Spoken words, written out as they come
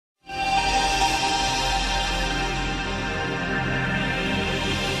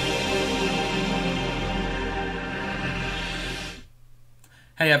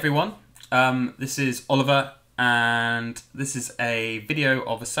Hey everyone, this is Oliver and this is a video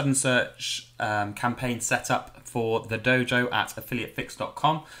of a sudden search campaign setup for the dojo at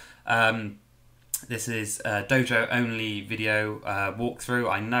affiliatefix.com. This is a dojo only video walkthrough.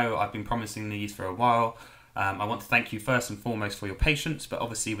 I know I've been promising these for a while. I want to thank you first and foremost for your patience, but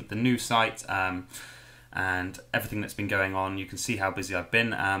obviously with the new site and everything that's been going on, you can see how busy I've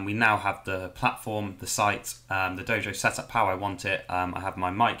been. We now have the platform, the site, the dojo set up how I want it. I have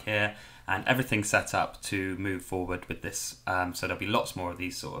my mic here and everything set up to move forward with this. So there'll be lots more of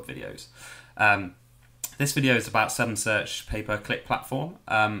these sort of videos. This video is about 7search pay-per-click platform.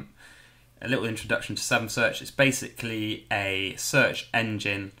 A little introduction to 7search. It's basically a search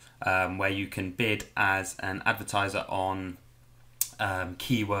engine where you can bid as an advertiser on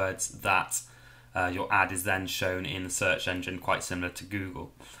keywords that your ad is then shown in the search engine, quite similar to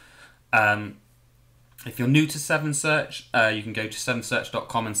Google. If you're new to 7search, you can go to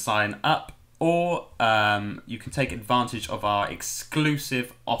 7search.com and sign up, or you can take advantage of our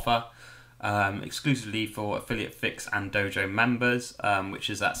exclusive offer, exclusively for Affiliate Fix and Dojo members, which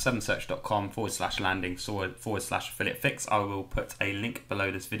is at 7search.com/landing/Affiliate Fix. I will put a link below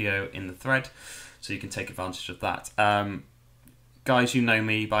this video in the thread so you can take advantage of that. Guys, you know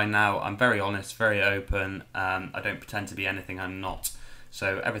me by now. I'm very honest, very open. I don't pretend to be anything I'm not.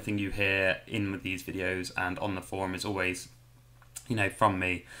 So everything you hear in with these videos and on the forum is always, you know, from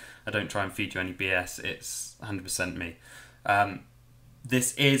me. I don't try and feed you any BS. It's 100% me.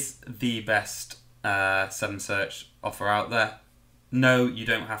 This is the best 7search offer out there. No, you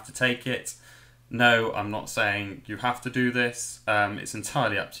don't have to take it. No, I'm not saying you have to do this. It's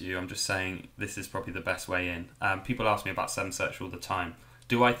entirely up to you. I'm just saying this is probably the best way in. People ask me about 7search all the time.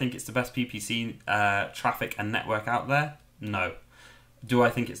 Do I think it's the best PPC traffic and network out there? No. Do I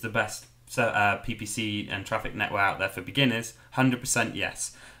think it's the best PPC and traffic network out there for beginners? 100%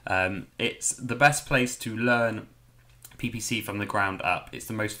 yes. It's the best place to learn PPC from the ground up. It's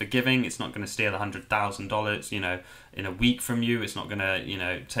the most forgiving. It's not going to steal $100,000, you know, in a week from you. It's not going to, you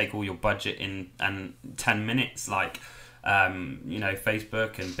know, take all your budget in 10 minutes like, you know,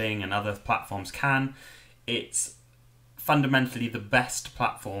 Facebook and Bing and other platforms can. It's fundamentally the best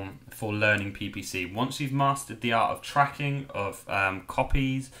platform for learning PPC. Once you've mastered the art of tracking, of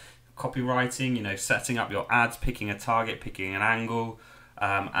copywriting, you know, setting up your ads, picking a target, picking an angle,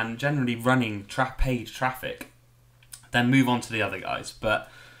 and generally running paid traffic, then move on to the other guys.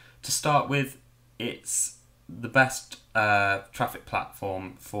 But to start with, it's the best traffic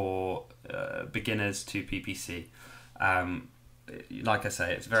platform for beginners to PPC. Like I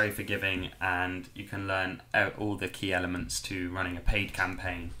say, it's very forgiving and you can learn all the key elements to running a paid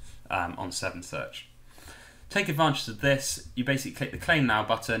campaign on 7search. Take advantage of this. You basically click the Claim Now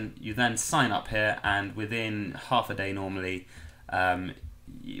button, you then sign up here, and within half a day normally,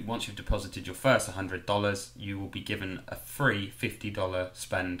 once you've deposited your first $100, you will be given a free $50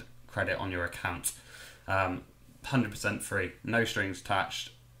 spend credit on your account. 100% free, no strings attached,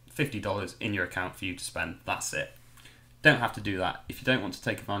 $50 in your account for you to spend. That's it. Don't have to do that. If you don't want to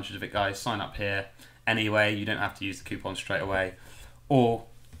take advantage of it, guys, sign up here anyway. You don't have to use the coupon straight away, or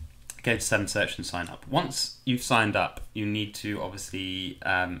go to 7search and sign up. Once you've signed up, you need to obviously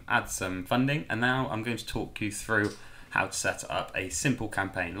add some funding, and now I'm going to talk you through how to set up a simple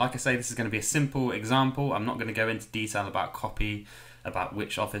campaign. Like I say, this is going to be a simple example. I'm not going to go into detail about copy, about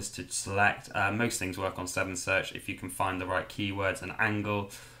which offers to select. Most things work on 7search if you can find the right keywords and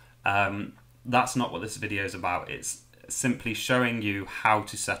angle. That's not what this video is about. It's simply showing you how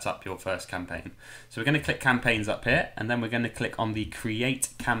to set up your first campaign. So we're going to click campaigns up here, and then we're going to click on the create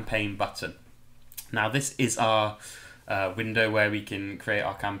campaign button. Now this is our window where we can create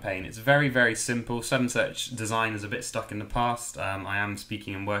our campaign. It's very, very simple. 7search design is a bit stuck in the past. I am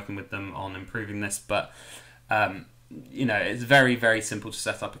speaking and working with them on improving this, but you know, it's very, very simple to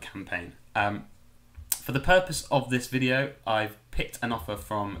set up a campaign. For the purpose of this video, I've picked an offer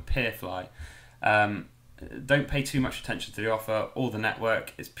from Peerfly. Don't pay too much attention to the offer or the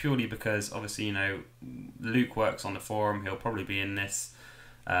network. It's purely because obviously, you know, Luke works on the forum. He'll probably be in this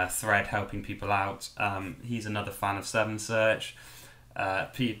thread helping people out. He's another fan of 7search.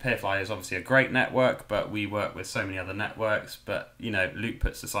 Peerfly is obviously a great network, but we work with so many other networks. But you know, Luke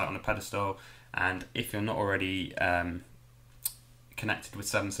puts the site on a pedestal, and if you're not already connected with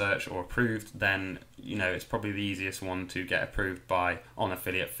 7search or approved, then you know it's probably the easiest one to get approved by on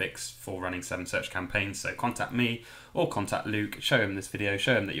Affiliate Fix for running 7search campaigns. So contact me or contact Luke, show him this video,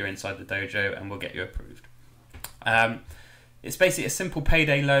 show him that you're inside the dojo, and we'll get you approved. It's basically a simple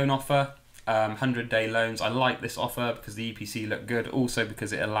payday loan offer, 100-day loans. I like this offer because the EPC look good, also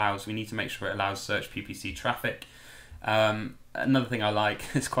because it allows, we need to make sure it allows search PPC traffic. Another thing I like,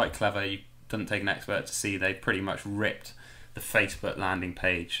 it's quite clever, you doesn't take an expert to see, they pretty much ripped the Facebook landing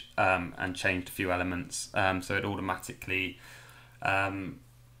page and changed a few elements, so it automatically kind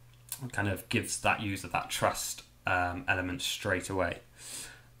of gives that user that trust element straight away.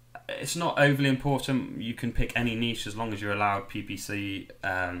 It's not overly important, you can pick any niche as long as you're allowed PPC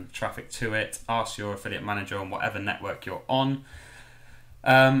traffic to it. Ask your affiliate manager on whatever network you're on.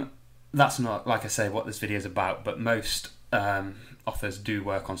 That's not, like I say, what this video is about, but most offers do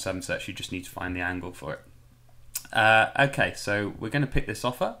work on 7search, you just need to find the angle for it. Okay, so we're going to pick this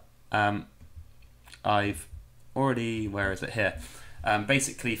offer. I've already, where is it here?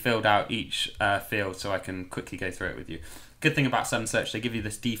 Basically filled out each field so I can quickly go through it with you. Good thing about 7search, they give you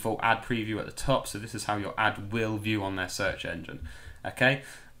this default ad preview at the top, so this is how your ad will view on their search engine. Okay,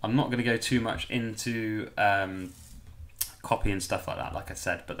 I'm not going to go too much into copy and stuff like that, like I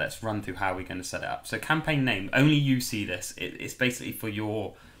said, but let's run through how we're going to set it up. So campaign name, only you see this. It's basically for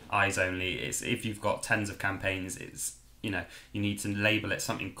your eyes only. It's if you've got tens of campaigns, it's, you know, you need to label it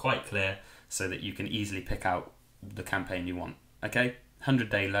something quite clear so that you can easily pick out the campaign you want. Okay,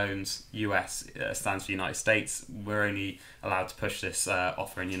 100-day loans, US stands for United States. We're only allowed to push this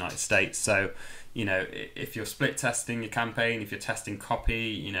offer in the United States. So, you know, if you're split testing your campaign, if you're testing copy,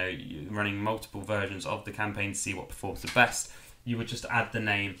 you know, you're running multiple versions of the campaign to see what performs the best, you would just add the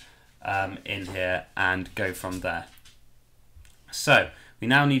name in here and go from there. So we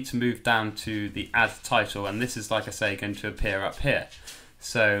now need to move down to the ad title, and this is, like I say, going to appear up here.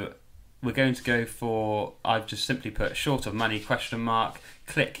 So we're going to go for, I've just simply put short of money, ?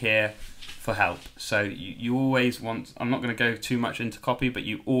 Click here for help. So you always want, I'm not going to go too much into copy, but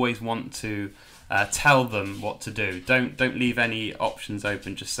you always want to tell them what to do. Don't leave any options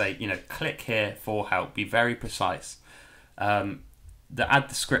open, just say, you know, click here for help. Be very precise. The ad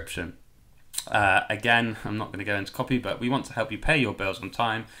description, again, I'm not going to go into copy, but we want to help you pay your bills on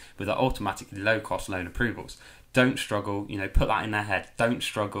time with our automatically low-cost loan approvals. Don't struggle, you know, put that in their head. Don't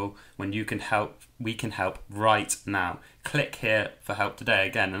struggle when you can help, we can help right now. Click here for help today.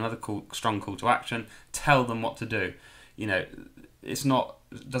 Again, another strong call to action. Tell them what to do. You know, it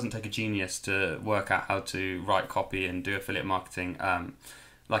doesn't take a genius to work out how to write copy and do affiliate marketing.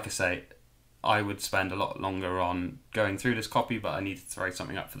 Like I say, I would spend a lot longer on going through this copy, but I need to throw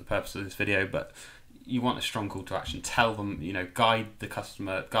something up for the purpose of this video. But you want a strong call to action. Tell them, you know, guide the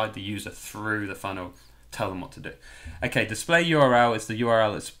customer, guide the user through the funnel. Tell them what to do. Okay, display URL is the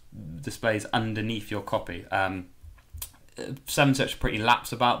URL that displays underneath your copy. 7search are pretty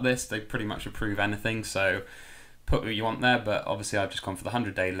lax about this. They pretty much approve anything, so put what you want there. But obviously, I've just gone for the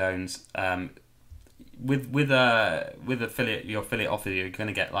 100-day loans. With affiliate, your affiliate offer, you're going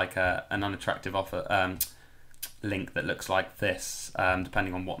to get like an unattractive offer link that looks like this,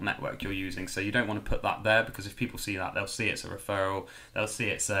 depending on what network you're using. So you don't want to put that there, because if people see that, they'll see it's a referral, they'll see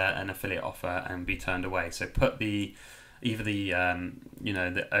it's an affiliate offer and be turned away. So put either the you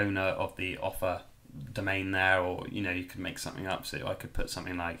know, the owner of the offer domain there, or, you know, you could make something up. So I could put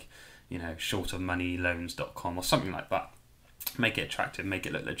something like, you know, shortofmoneyloans.com or something like that. Make it attractive, make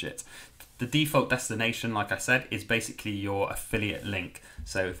it look legit. The default destination, like I said, is basically your affiliate link.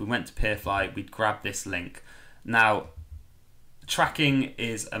 So if we went to Peerfly, we'd grab this link. Now, tracking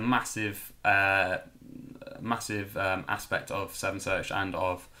is a massive aspect of 7search and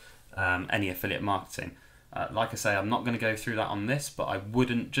of any affiliate marketing. Like I say, I'm not going to go through that on this, but I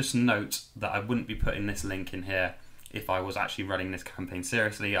wouldn't, just note that I wouldn't be putting this link in here if I was actually running this campaign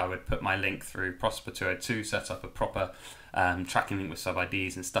seriously. I would put my link through Prosper 202, set up a proper tracking link with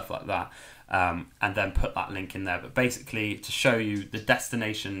sub-IDs and stuff like that, and then put that link in there. But basically, to show you, the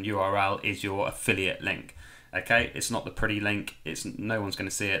destination URL is your affiliate link. Okay, it's not the pretty link. It's, no one's going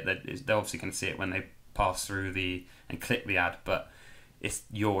to see it. They're obviously going to see it when they pass through and click the ad, but it's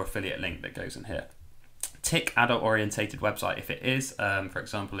your affiliate link that goes in here. Tick adult orientated website if it is, for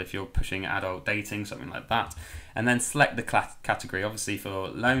example, if you're pushing adult dating, something like that, and then select the category. Obviously for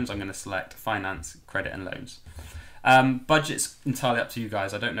loans, I'm going to select finance, credit and loans. Budget's entirely up to you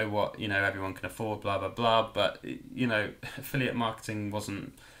guys. I don't know what, you know, everyone can afford, blah blah blah, but, you know, affiliate marketing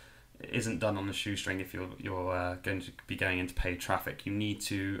isn't done on the shoestring. If you're going to be going into paid traffic, you need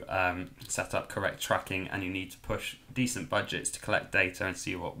to set up correct tracking, and you need to push decent budgets to collect data and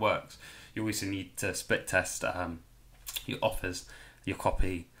see what works. You also need to split test your offers, your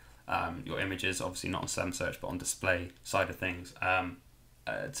copy, your images, obviously not on 7search but on display side of things,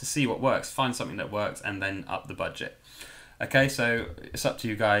 to see what works. Find something that works and then up the budget. Okay, so it's up to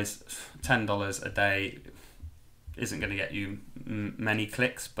you guys. $10 a day isn't going to get you many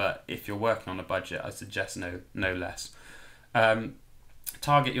clicks, but if you're working on a budget, I suggest no less.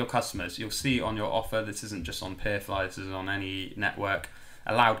 target your customers. You'll see on your offer, this isn't just on Peerfly, this is on any network.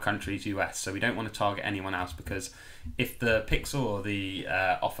 Allowed countries US, so we don't want to target anyone else, because if the pixel or the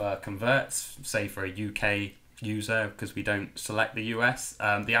offer converts, say for a UK user, because we don't select the US,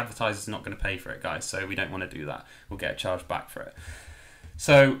 the advertiser's not going to pay for it, guys, so we don't want to do that. We'll get a charge back for it.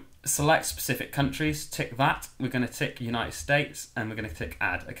 So select specific countries, tick that. We're going to tick United States, and we're going to tick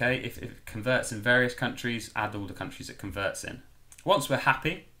add. Okay, if it converts in various countries, add all the countries it converts in. Once we're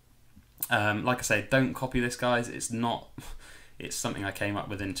happy, like I say, don't copy this, guys. It's something I came up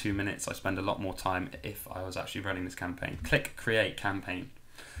with in 2 minutes. I spend a lot more time if I was actually running this campaign. Click create campaign.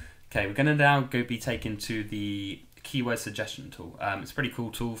 Okay, we're going to now be taken to the keyword suggestion tool. It's a pretty cool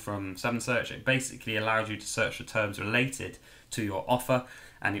tool from 7Search. It basically allows you to search for terms related to your offer,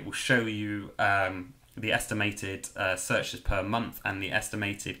 and it will show you the estimated searches per month and the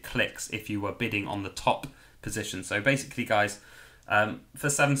estimated clicks if you were bidding on the top position. So basically, guys, for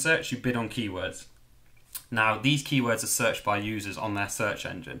 7Search, you bid on keywords. Now, these keywords are searched by users on their search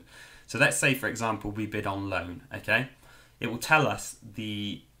engine. So let's say, for example, we bid on loan, okay? It will tell us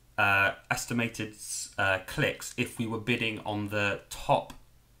the estimated clicks if we were bidding on the top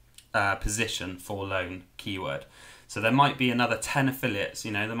position for loan keyword. So there might be another 10 affiliates,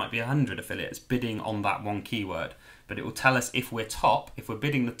 there might be 100 affiliates bidding on that one keyword, but it will tell us if we're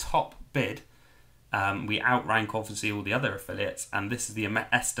bidding the top bid, we outrank obviously all the other affiliates, and this is the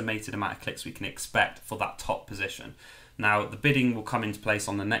estimated amount of clicks we can expect for that top position. Now, the bidding will come into place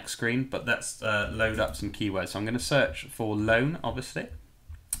on the next screen, but let's load up some keywords. So I'm going to search for loan, obviously.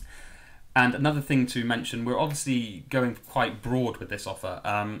 And another thing to mention, we're obviously going quite broad with this offer.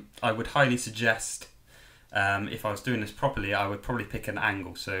 I would highly suggest, if I was doing this properly, I would probably pick an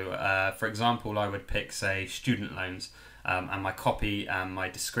angle. So, for example, I would pick, say, student loans, and my copy and my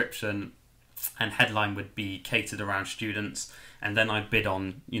description and headline would be catered around students, and then I'd bid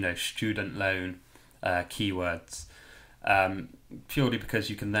on, student loan keywords, purely because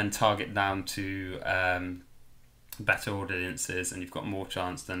you can then target down to better audiences, and you've got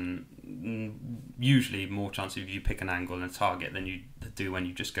usually more chance if you pick an angle and a target than you do when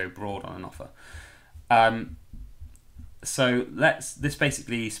you just go broad on an offer. So this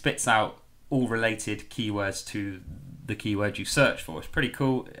basically spits out all related keywords to the keyword you search for. It's pretty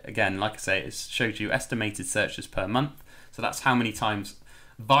cool. Again, like I say, it shows you estimated searches per month. So that's how many times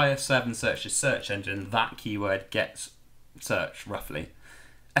via 7Search's search engine that keyword gets searched, roughly.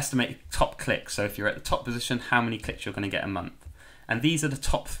 Estimated top clicks. So if you're at the top position, how many clicks you're going to get a month. And these are the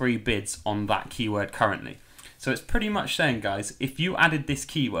top 3 bids on that keyword currently. So it's pretty much saying, guys, if you added this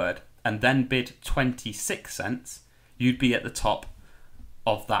keyword and then bid 26 cents, you'd be at the top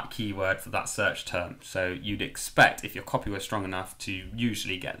of that keyword for that search term. So you'd expect, if your copy was strong enough, to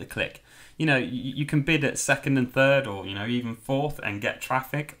usually get the click. You can bid at second and third, or even fourth, and get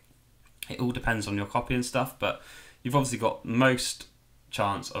traffic. It all depends on your copy and stuff, but you've obviously got most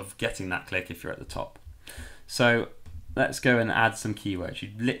chance of getting that click if you're at the top. So let's go and add some keywords. You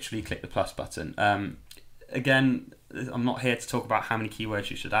literally click the plus button. Again, I'm not here to talk about how many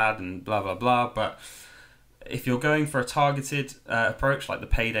keywords you should add and blah blah blah, but if you're going for a targeted approach like the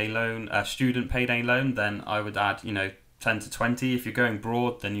payday loan, student payday loan, then I would add 10 to 20. If you're going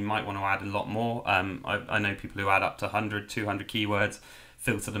broad, then you might want to add a lot more. I know people who add up to 100, 200 keywords,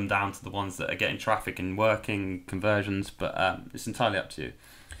 filter them down to the ones that are getting traffic and working conversions, but it's entirely up to you.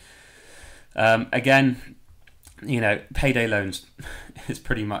 Again, payday loans is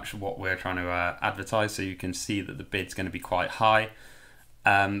pretty much what we're trying to advertise, so you can see that the bid's going to be quite high.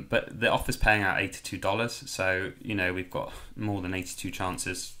 But the offer's paying out $82, so we've got more than 82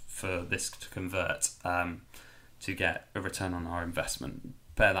 chances for this to convert, to get a return on our investment.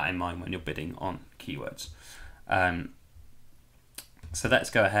 Bear that in mind when you're bidding on keywords. So let's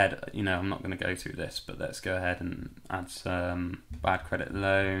go ahead. I'm not going to go through this, but let's go ahead and add some bad credit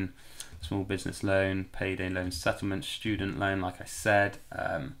loan, small business loan, payday loan, settlement, student loan. Like I said,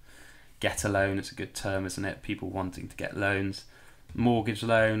 get a loan. It's a good term, isn't it? People wanting to get loans. Mortgage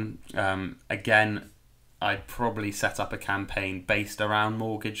loan. Again, I'd probably set up a campaign based around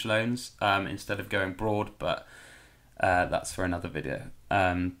mortgage loans instead of going broad, but that's for another video.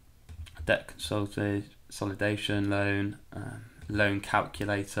 Debt consolidation loan, loan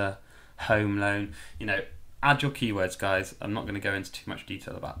calculator, home loan. Add your keywords, guys. I'm not going to go into too much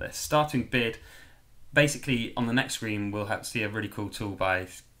detail about this. Starting bid. Basically, on the next screen, we'll see a really cool tool by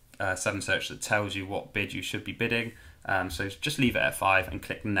 7Search that tells you what bid you should be bidding. So just leave it at 5 and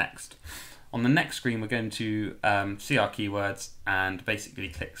click next. On the next screen, we're going to see our keywords and basically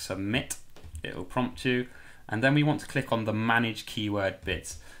click submit. It will prompt you, and then we want to click on the manage keyword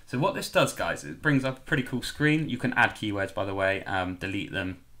bids. So what this does, guys, it brings up a pretty cool screen. You can add keywords, by the way, delete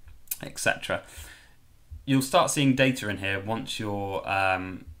them, etc. You'll start seeing data in here once your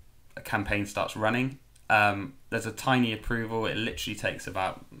campaign starts running. There's a tiny approval. It literally takes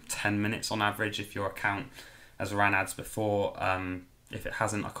about 10 minutes on average if your account has ran ads before. If it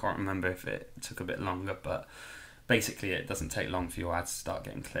hasn't, I can't remember if it took a bit longer, but basically it doesn't take long for your ads to start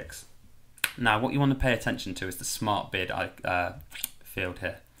getting clicks. Now, what you want to pay attention to is the smart bid field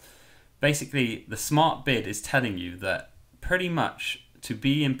here. Basically, the smart bid is telling you that pretty much to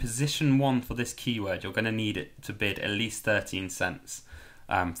be in position 1 for this keyword, you're going to need it to bid at least 13 cents,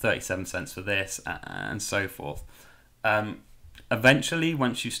 37 cents for this, and so forth. Eventually,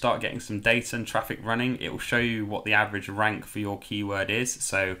 once you start getting some data and traffic running, it will show you what the average rank for your keyword is.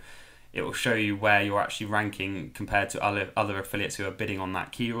 So it will show you where you're actually ranking compared to other affiliates who are bidding on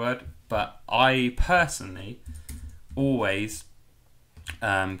that keyword. But I personally always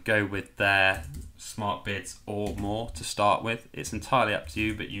go with their smart bids or more to start with. It's entirely up to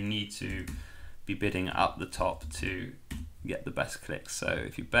you, but you need to be bidding up the top to get the best clicks. So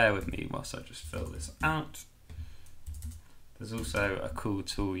if you bear with me whilst I just fill this out. There's also a cool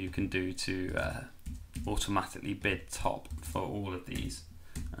tool you can do to automatically bid top for all of these,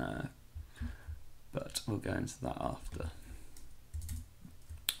 but we'll go into that after.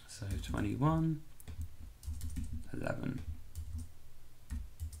 So 21, 11.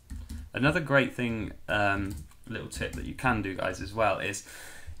 Another great thing, little tip that you can do, guys, as well, is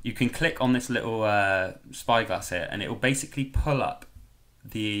you can click on this little spyglass here, and it will basically pull up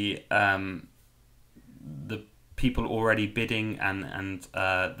the people already bidding and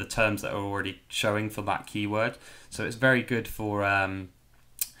the terms that are already showing for that keyword. So it's very good for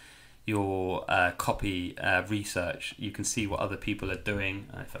your copy research. You can see what other people are doing.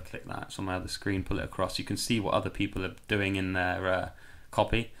 If I click that, it's on my other screen, pull it across, you can see what other people are doing in their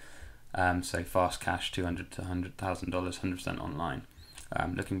copy. So fast cash, $200 to $100,000, 100% online.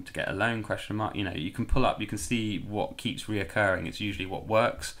 Looking to get a loan, question mark. You know, you can pull up, you can see what keeps reoccurring. It's usually what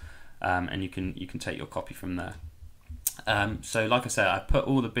works, and you can take your copy from there. So like I said, I put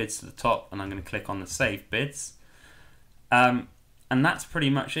all the bids to the top, and I'm going to click on the save bids, and that's pretty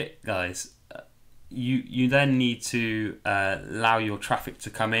much it, guys. You then need to allow your traffic to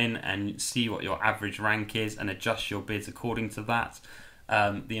come in and see what your average rank is and adjust your bids according to that.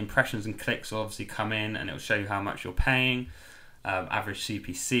 The impressions and clicks will obviously come in, and it will show you how much you're paying, average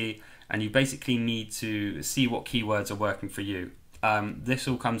CPC, and you basically need to see what keywords are working for you. This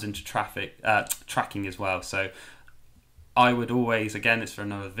all comes into tracking as well. So I would always, again, it's for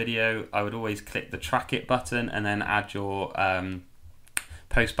another video, I would always click the track it button and then add your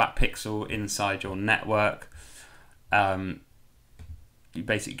postback pixel inside your network. You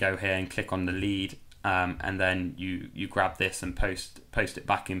basically go here and click on the lead, and then you grab this and post it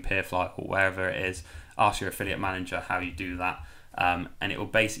back in Peerfly or wherever it is. Ask your affiliate manager how you do that, and it will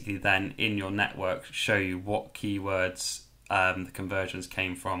basically then in your network show you what keywords the conversions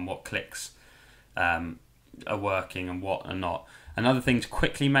came from, what clicks are working and what are not. Another thing to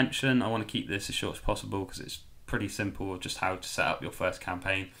quickly mention, I want to keep this as short as possible because it's pretty simple, just how to set up your first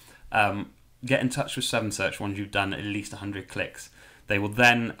campaign. Get in touch with 7Search once you've done at least 100 clicks. They will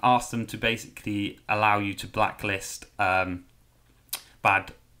then ask them to basically allow you to blacklist bad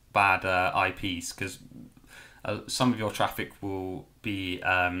IPs, because some of your traffic will be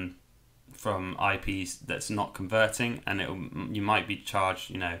from IPs that's not converting, and you might be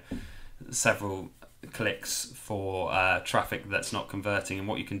charged, several clicks for traffic that's not converting, and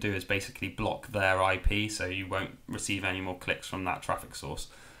what you can do is basically block their IP so you won't receive any more clicks from that traffic source.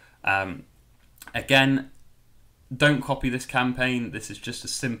 Again, don't copy this campaign. This is just a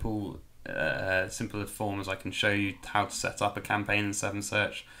simple form as I can show you how to set up a campaign in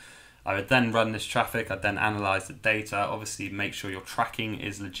 7Search. I would then run this traffic, I'd then analyze the data, obviously make sure your tracking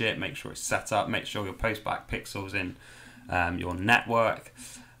is legit, make sure it's set up, make sure your postback pixels in your network,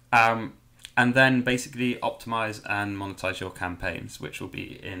 and then basically optimize and monetize your campaigns, which will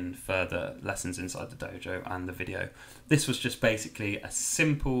be in further lessons inside the dojo and the video. This was just basically a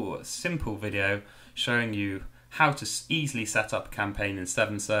simple video showing you how to easily set up a campaign in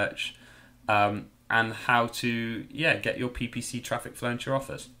 7Search, and how to get your PPC traffic flow into your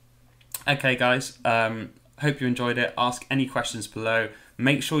offers. Okay guys, hope you enjoyed it. Ask any questions below.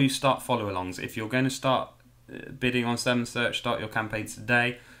 Make sure you start follow-alongs. If you're going to start bidding on 7Search, start your campaigns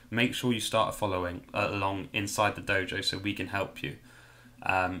today, make sure you start following along inside the dojo so we can help you.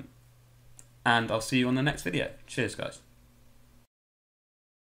 And I'll see you on the next video. Cheers guys.